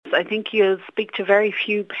I think you'll speak to very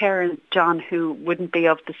few parents, John, who wouldn't be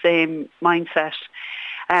of the same mindset.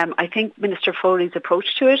 I think Minister Foley's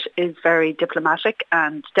approach to it is very diplomatic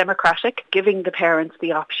and democratic, giving the parents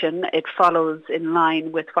the option. It follows in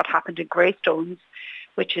line with what happened in Greystones,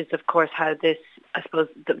 which is, of course, how this, I suppose,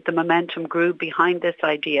 the momentum grew behind this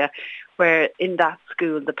idea, where in that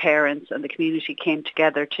school the parents and the community came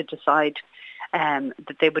together to decide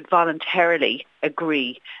that they would voluntarily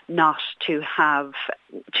agree not to have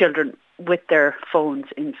children with their phones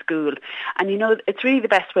in school. And, it's really the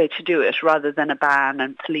best way to do it rather than a ban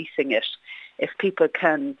and policing it. If people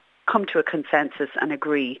can come to a consensus and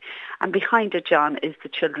agree. And behind it, John, is the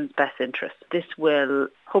children's best interest. This will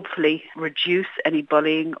hopefully reduce any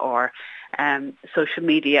bullying or social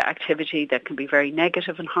media activity that can be very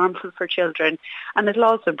negative and harmful for children, and it'll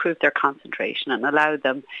also improve their concentration and allow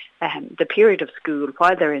them the period of school,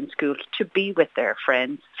 while they're in school, to be with their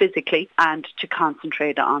friends physically and to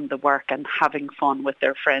concentrate on the work and having fun with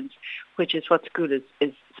their friends, which is what school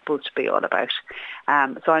is supposed to be all about.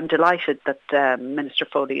 So I'm delighted that Minister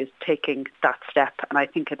Foley is taking that step, and I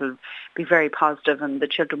think it'll be very positive and the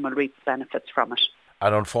children will reap the benefits from it.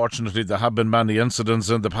 And unfortunately, there have been many incidents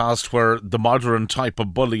in the past where the modern type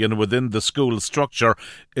of bullying within the school structure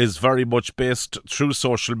is very much based through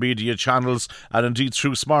social media channels and indeed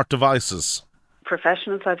through smart devices.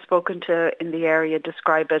 Professionals I've spoken to in the area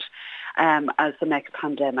describe it as the next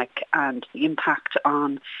pandemic, and the impact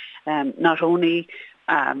on not only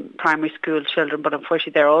primary school children, but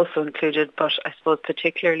unfortunately they're also included, but I suppose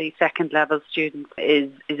particularly second level students is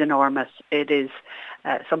enormous. It is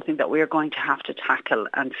something that we are going to have to tackle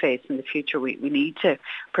and face in the future. We need to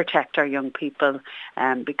protect our young people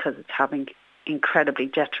because it's having incredibly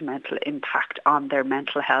detrimental impact on their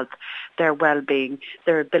mental health, their well-being,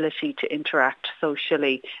 their ability to interact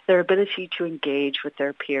socially, their ability to engage with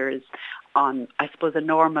their peers on, I suppose, a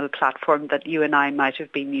normal platform that you and I might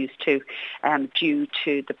have been used to due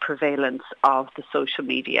to the prevalence of the social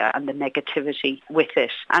media and the negativity with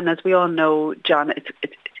it. And as we all know, John,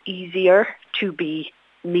 it's easier to be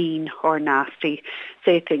mean or nasty,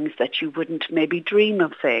 say things that you wouldn't maybe dream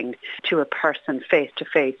of saying to a person face to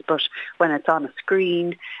face, but when it's on a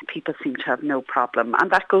screen, people seem to have no problem.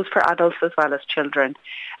 And that goes for adults as well as children.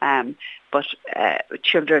 But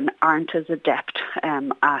children aren't as adept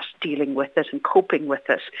at dealing with it and coping with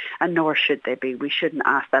it, and nor should they be. We shouldn't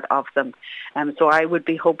ask that of them. So I would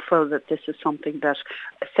be hopeful that this is something that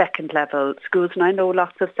second-level schools, and I know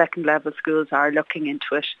lots of second-level schools are looking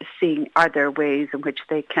into it, seeing are there ways in which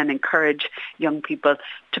they can encourage young people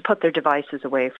to put their devices away